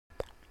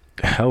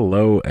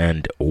Hello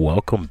and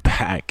welcome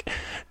back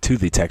to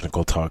the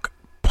Technical Talk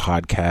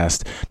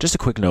podcast. Just a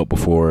quick note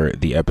before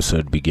the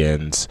episode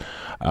begins.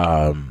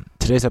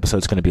 Today's episode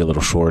is going to be a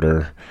little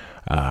shorter.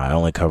 I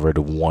only covered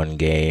one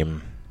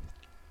game,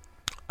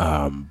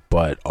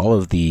 but all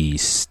of the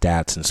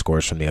stats and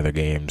scores from the other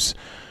games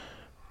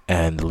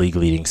and the league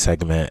leading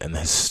segment and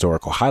the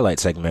historical highlight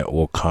segment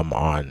will come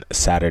on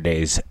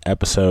Saturday's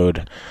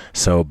episode.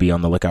 So be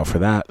on the lookout for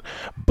that.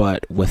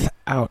 But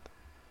without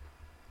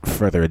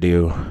further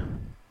ado,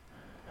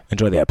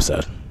 enjoy the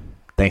episode.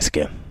 Thanks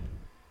again.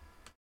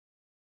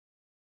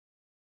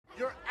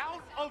 You're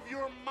out of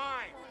your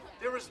mind.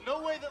 There is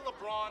no way that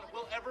LeBron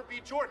will ever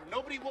be Jordan.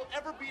 Nobody will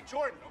ever be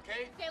Jordan,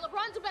 okay? Okay,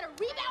 LeBron's a better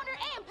rebounder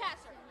and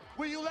passer.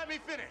 Will you let me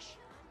finish?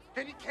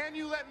 Can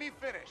you let me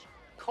finish?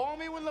 Call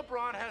me when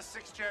LeBron has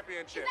 6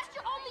 championships. Is that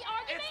your only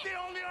argument? It's the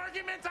only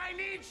argument I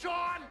need,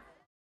 Sean!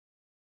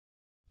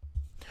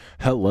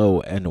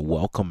 Hello and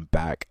welcome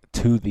back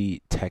to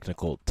the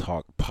Technical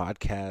Talk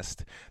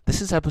podcast.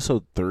 This is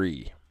episode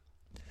 3.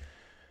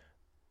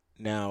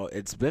 Now,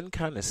 it's been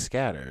kind of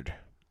scattered,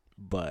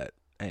 but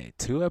hey,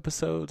 2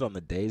 episodes on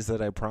the days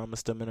that I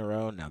promised them in a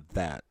row. Now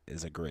that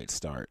is a great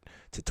start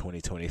to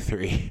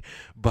 2023.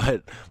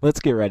 But let's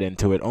get right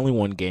into it. Only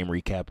one game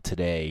recap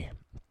today,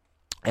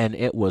 and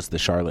it was the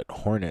Charlotte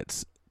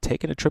Hornets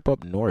taking a trip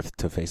up north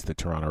to face the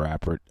Toronto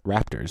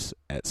Raptors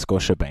at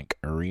Scotiabank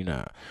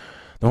Arena.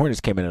 The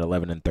Hornets came in at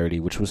 11-30,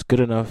 which was good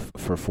enough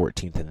for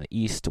 14th in the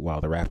East,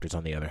 while the Raptors,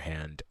 on the other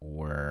hand,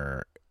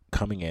 were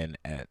coming in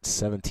at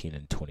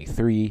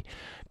 17-23,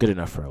 good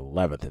enough for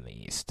 11th in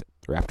the East.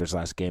 The Raptors'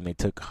 last game, they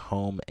took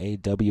home a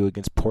W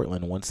against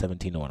Portland,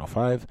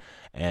 117-105,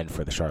 and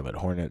for the Charlotte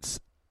Hornets,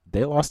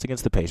 they lost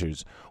against the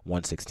Pacers,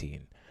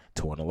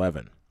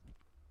 116-111.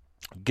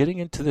 Getting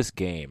into this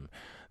game,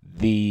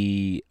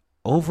 the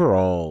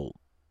overall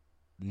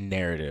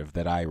narrative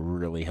that I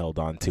really held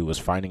on to was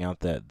finding out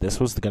that this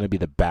was going to be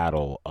the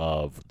battle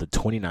of the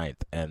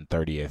 29th and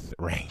 30th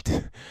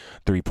ranked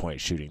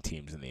three-point shooting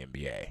teams in the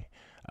NBA.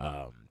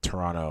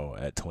 Toronto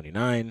at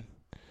 29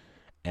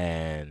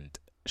 and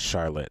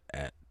Charlotte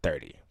at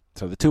 30.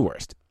 So the two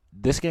worst.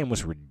 This game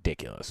was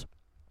ridiculous.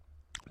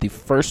 The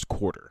first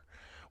quarter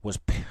was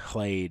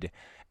played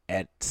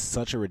at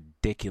such a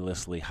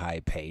ridiculously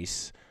high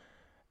pace.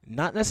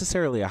 Not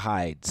necessarily a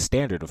high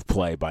standard of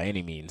play by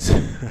any means,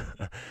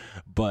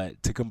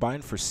 but to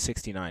combine for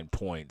 69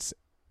 points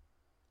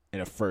in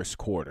a first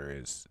quarter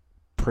is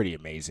pretty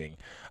amazing.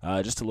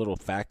 Just a little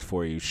fact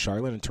for you,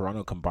 Charlotte and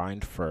Toronto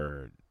combined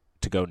to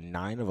go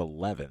 9 of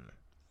 11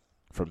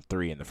 from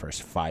 3 in the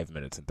first 5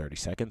 minutes and 30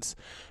 seconds.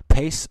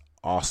 Pace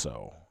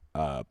also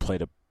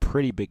played a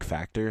pretty big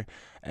factor,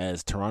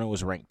 as Toronto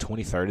was ranked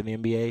 23rd in the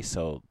NBA,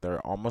 so they're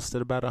almost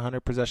at about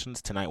 100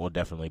 possessions. Tonight will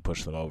definitely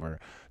push them over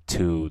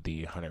to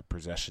the 100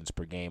 possessions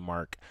per game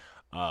mark.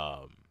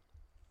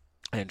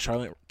 And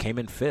Charlotte came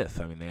in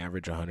 5th. I mean, they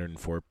average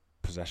 104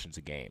 possessions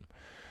a game.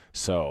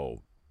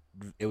 So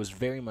it was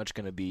very much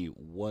going to be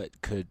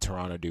what could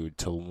Toronto do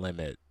to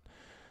limit,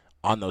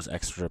 on those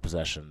extra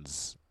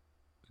possessions,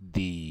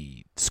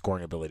 the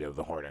scoring ability of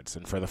the Hornets.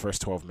 And for the first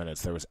 12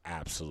 minutes, there was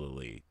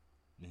absolutely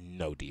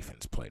no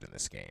defense played in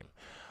this game.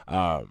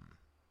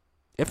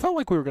 It felt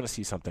like we were going to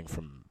see something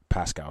from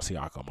Pascal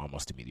Siakam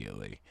almost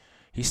immediately.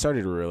 He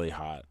started really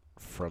hot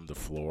from the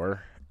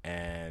floor,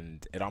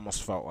 and it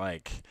almost felt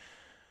like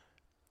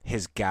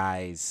his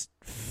guys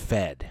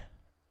fed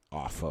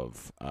off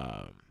of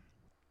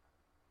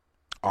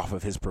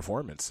his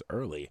performance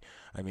early.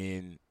 I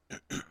mean,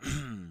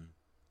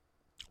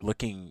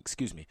 looking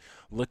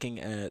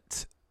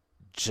at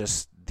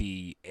just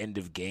the end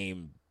of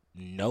game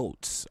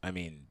notes, I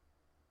mean,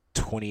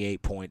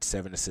 28 points,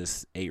 7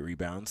 assists, 8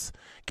 rebounds.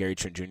 Gary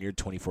Trent Jr.,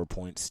 24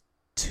 points,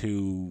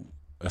 2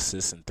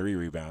 assists, and 3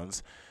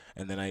 rebounds.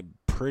 And then I'm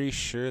pretty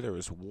sure there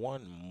was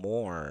one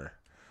more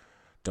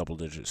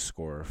double-digit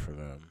scorer for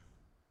them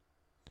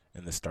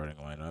in the starting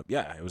lineup.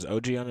 Yeah, it was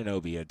OG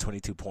Anunoby at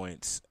 22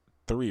 points,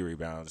 3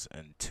 rebounds,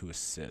 and 2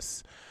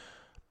 assists.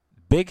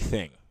 Big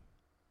thing,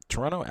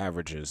 Toronto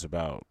averages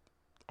about,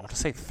 I want to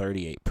say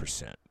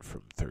 38%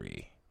 from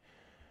 3.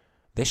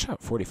 They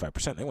shot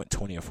 45%. They went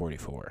 20 of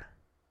 44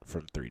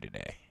 from 3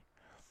 today.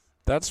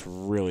 That's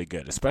really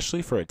good,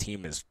 especially for a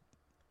team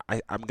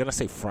I'm going to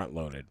say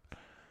front-loaded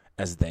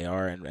as they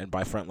are. And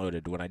by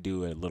front-loaded, when I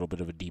do a little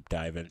bit of a deep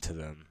dive into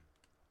them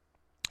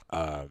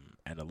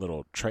and a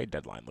little trade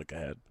deadline look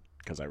ahead,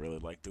 because I really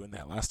liked doing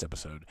that last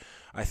episode,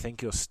 I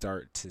think you'll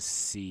start to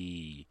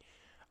see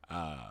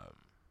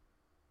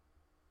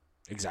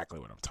exactly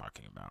what I'm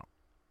talking about.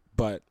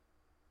 But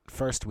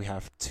first, we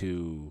have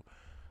to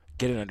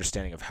get an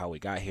understanding of how we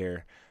got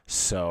here.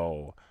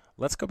 So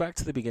let's go back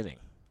to the beginning.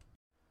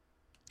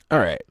 All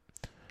right.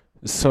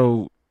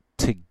 So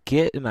to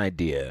get an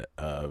idea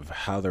of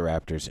how the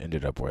Raptors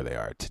ended up where they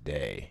are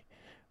today,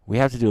 we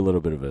have to do a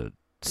little bit of a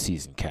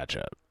season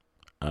catch-up.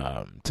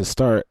 To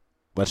start,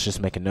 let's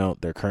just make a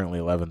note. They're currently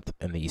 11th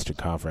in the Eastern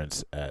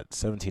Conference at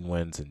 17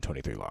 wins and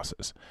 23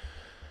 losses.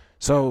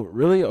 So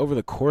really, over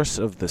the course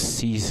of the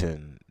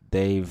season,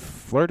 they've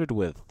flirted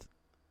with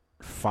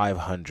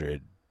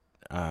 500.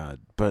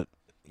 But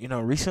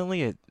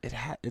recently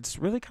it's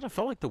really kind of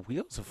felt like the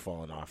wheels have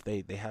fallen off.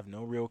 They have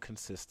no real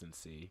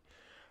consistency.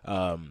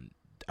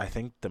 I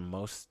think the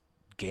most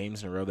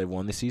games in a row they've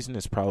won this season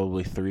is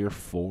probably 3 or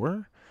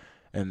 4,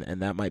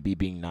 and that might be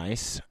being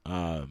nice.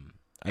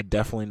 I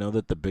definitely know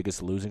that the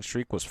biggest losing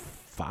streak was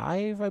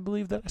 5, I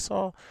believe, that I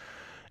saw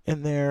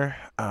in there.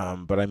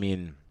 But I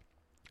mean,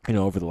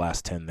 over the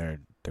last 10, they're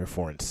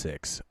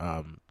 4-6.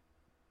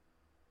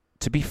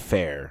 To be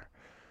fair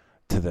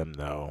to them,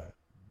 though,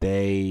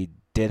 they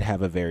did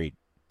have a very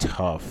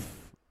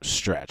tough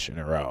stretch in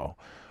a row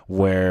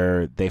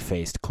where they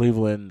faced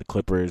Cleveland, the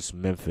Clippers,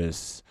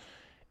 Memphis,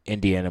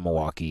 Indiana,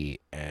 Milwaukee,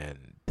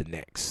 and the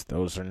Knicks.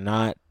 Those are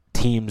not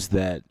teams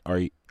that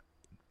are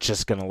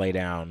just going to lay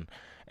down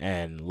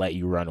and let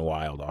you run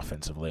wild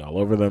offensively all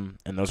over them.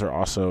 And those are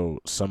also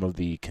some of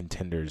the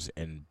contenders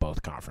in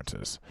both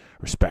conferences,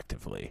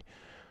 respectively.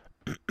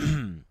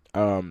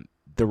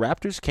 The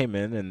Raptors came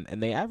in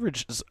and they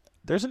averaged,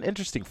 there's an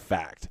interesting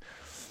fact.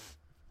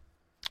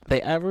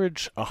 They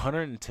average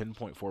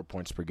 110.4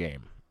 points per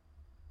game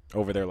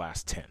over their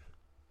last 10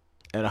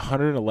 and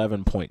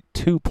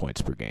 111.2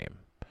 points per game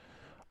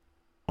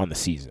on the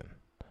season.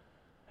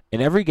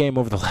 In every game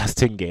over the last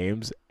 10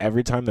 games,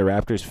 every time the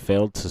Raptors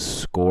failed to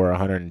score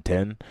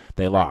 110,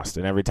 they lost.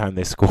 And every time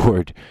they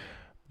scored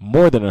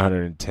more than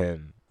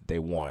 110, they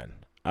won.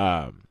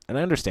 And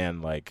I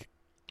understand,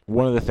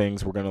 one of the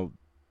things we're going to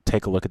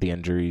take a look at the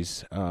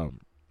injuries,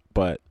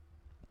 but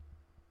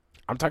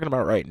I'm talking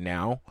about right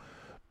now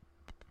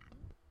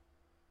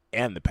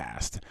and the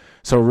past.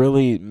 So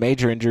really,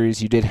 major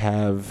injuries, you did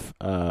have,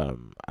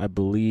 I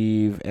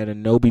believe,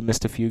 Anunoby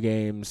missed a few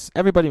games.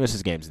 Everybody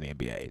misses games in the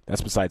NBA.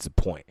 That's besides the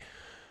point.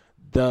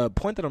 The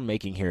point that I'm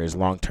making here is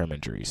long-term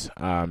injuries.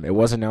 It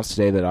was announced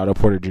today that Otto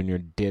Porter Jr.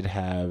 did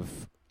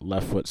have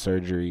left foot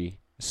surgery,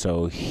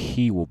 so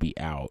he will be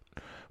out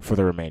for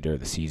the remainder of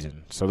the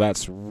season. So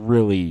that's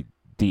really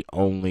the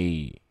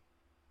only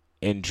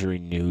injury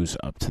news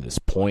up to this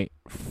point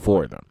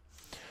for them.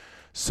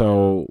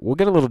 So we'll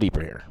get a little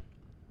deeper here.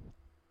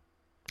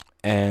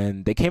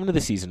 And they came into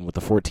the season with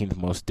the 14th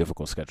most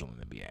difficult schedule in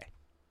the NBA.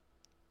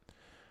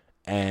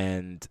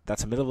 And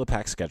that's a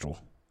middle-of-the-pack schedule,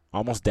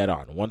 almost dead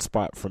on. One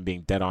spot from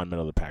being dead on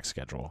middle-of-the-pack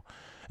schedule.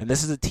 And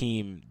this is a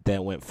team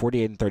that went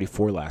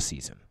 48-34 last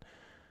season.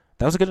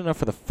 That was good enough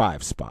for the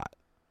 5 spot.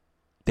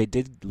 They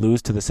did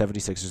lose to the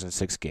 76ers in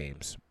 6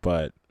 games,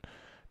 but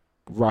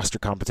roster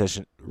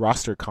composition,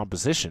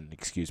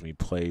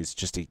 plays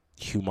just a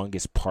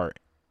humongous part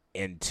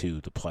into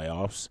the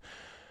playoffs.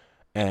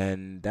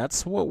 And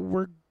that's what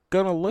we're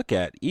going to look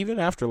at. Even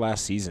after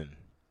last season,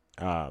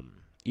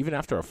 even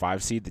after a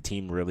 5 seed, the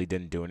team really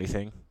didn't do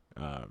anything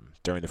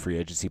during the free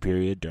agency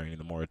period, during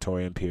the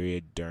moratorium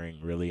period,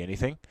 during really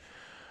anything.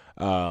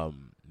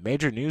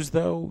 Major news,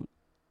 though,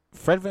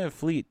 Fred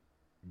VanVleet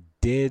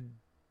did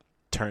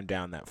turn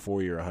down that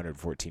 4-year,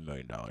 $114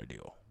 million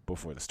deal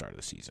before the start of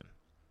the season.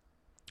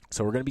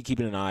 So we're going to be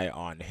keeping an eye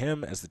on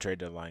him as the trade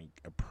deadline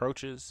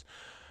approaches,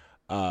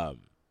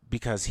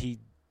 because he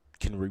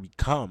can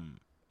become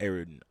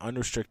an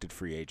unrestricted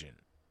free agent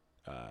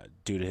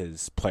due to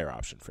his player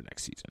option for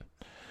next season.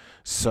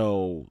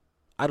 So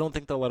I don't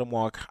think they'll let him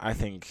walk. I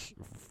think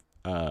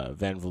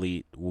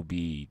VanVleet will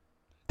be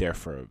there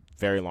for a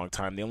very long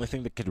time. The only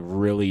thing that could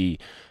really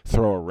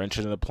throw a wrench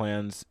into the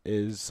plans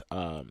is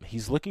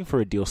he's looking for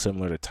a deal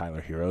similar to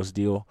Tyler Hero's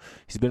deal.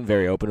 He's been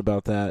very open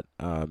about that.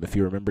 If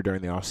you remember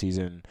during the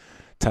offseason,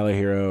 Tyler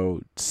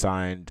Hero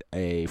signed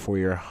a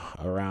 4-year,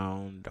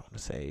 around, I want to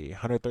say,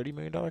 $130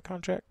 million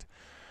contract.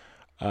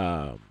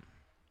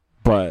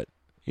 But,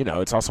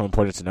 it's also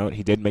important to note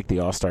he did make the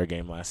All-Star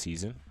game last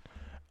season.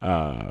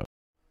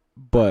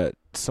 But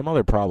some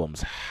other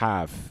problems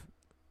have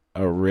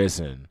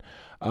arisen.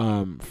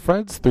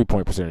 Fred's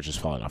three-point percentage is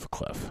falling off a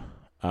cliff.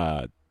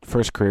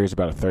 First career is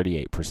about a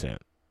 38%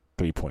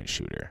 three-point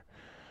shooter.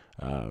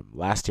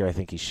 Last year, I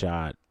think he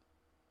shot,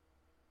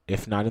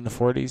 if not in the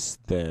 40s,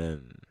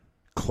 then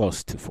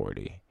close to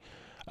 40.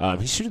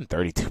 He's shooting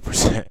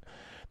 32%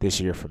 this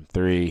year from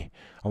 3,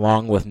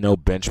 along with no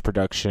bench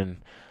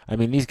production. I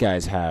mean, these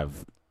guys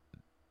have.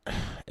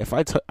 I'm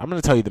going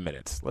to tell you the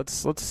minutes.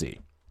 Let's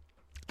see.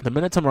 The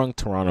minutes among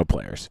Toronto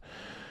players.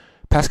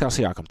 Pascal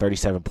Siakam,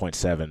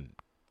 37.7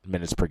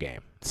 minutes per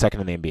game,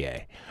 second in the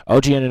NBA.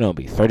 OG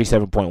Anunoby,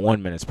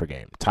 37.1 minutes per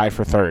game, tied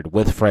for third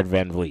with Fred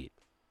VanVleet.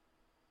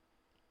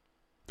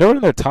 They're one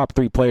of their top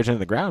 3 players in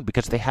the ground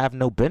because they have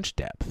no bench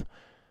depth.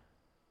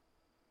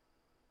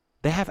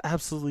 They have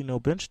absolutely no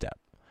bench depth.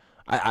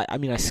 I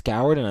mean, I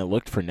scoured and I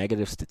looked for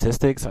negative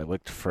statistics. I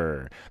looked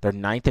for their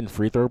 9th in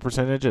free throw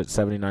percentage at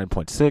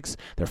 79.6.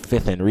 They're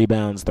 5th in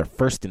rebounds. They're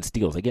 1st in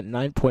steals. They get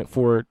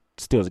 9.4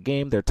 steals a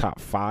game. They're top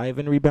 5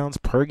 in rebounds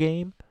per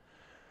game.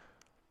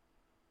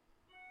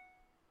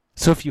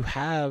 So if you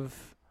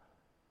have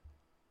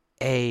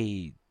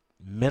a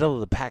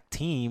middle-of-the-pack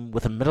team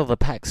with a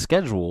middle-of-the-pack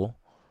schedule,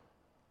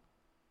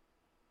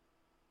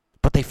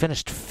 but they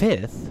finished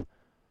 5th,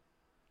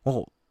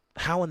 well,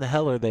 how in the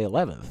hell are they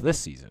 11th this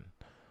season?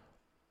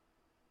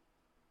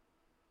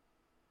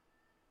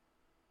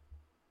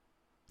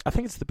 I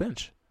think it's the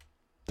bench.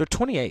 They're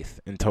 28th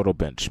in total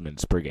bench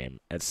minutes per game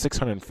at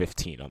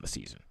 615 on the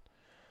season.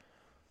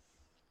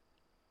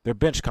 Their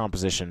bench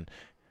composition: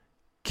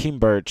 Keem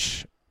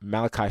Birch,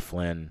 Malachi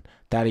Flynn,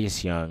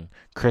 Thaddeus Young,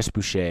 Chris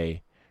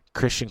Boucher,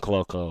 Christian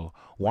Coloco,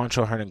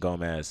 Juancho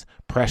Hernan-Gomez,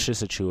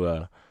 Precious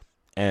Achua,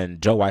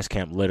 and Joe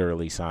Weiskamp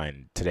literally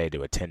signed today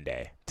to a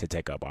 10-day to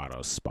take up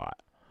Otto's spot.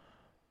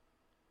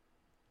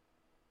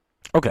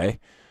 Okay,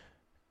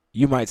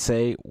 you might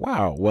say,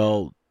 wow,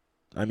 well,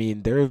 I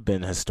mean, there have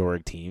been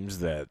historic teams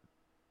that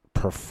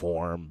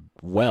perform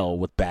well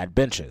with bad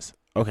benches.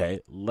 Okay,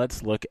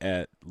 let's look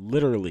at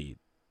literally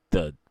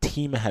the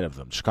team ahead of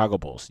them, Chicago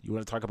Bulls. You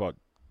want to talk about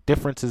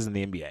differences in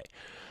the NBA?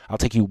 I'll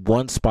take you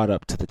one spot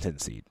up to the 10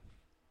 seed.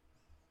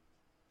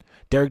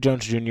 Derrick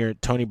Jones Jr.,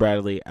 Tony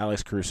Bradley,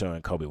 Alex Caruso,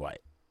 and Kobe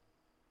White.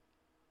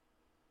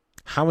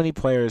 How many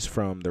players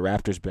from the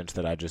Raptors bench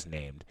that I just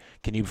named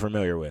can you be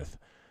familiar with?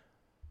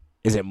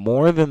 Is it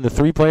more than the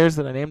 3 players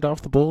that I named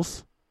off the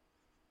Bulls?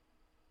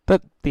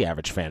 That the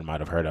average fan might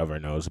have heard of or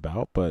knows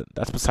about, but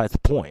that's besides the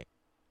point.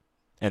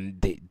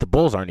 And the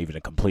Bulls aren't even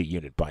a complete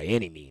unit by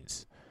any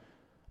means,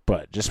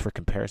 but just for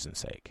comparison's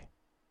sake.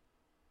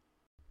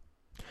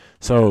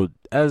 So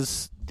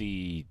as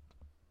the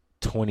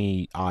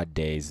 20-odd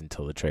days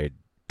until the trade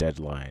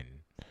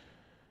deadline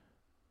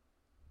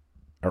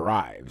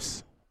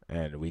arrives,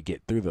 and we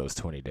get through those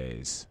 20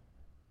 days,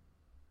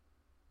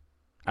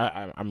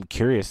 I'm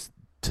curious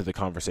to the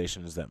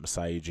conversations that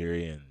Masai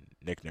Ujiri and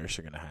Nick Nurse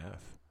are going to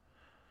have.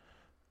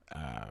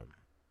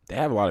 They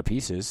have a lot of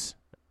pieces,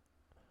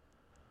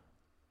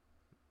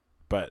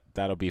 but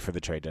that'll be for the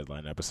trade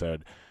deadline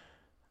episode.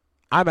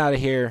 I'm out of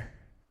here.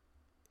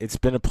 It's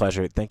been a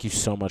pleasure. Thank you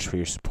so much for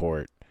your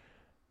support.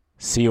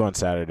 See you on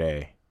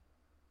Saturday.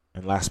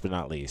 And last but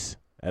not least,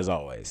 as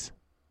always,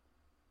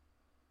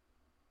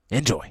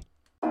 enjoy.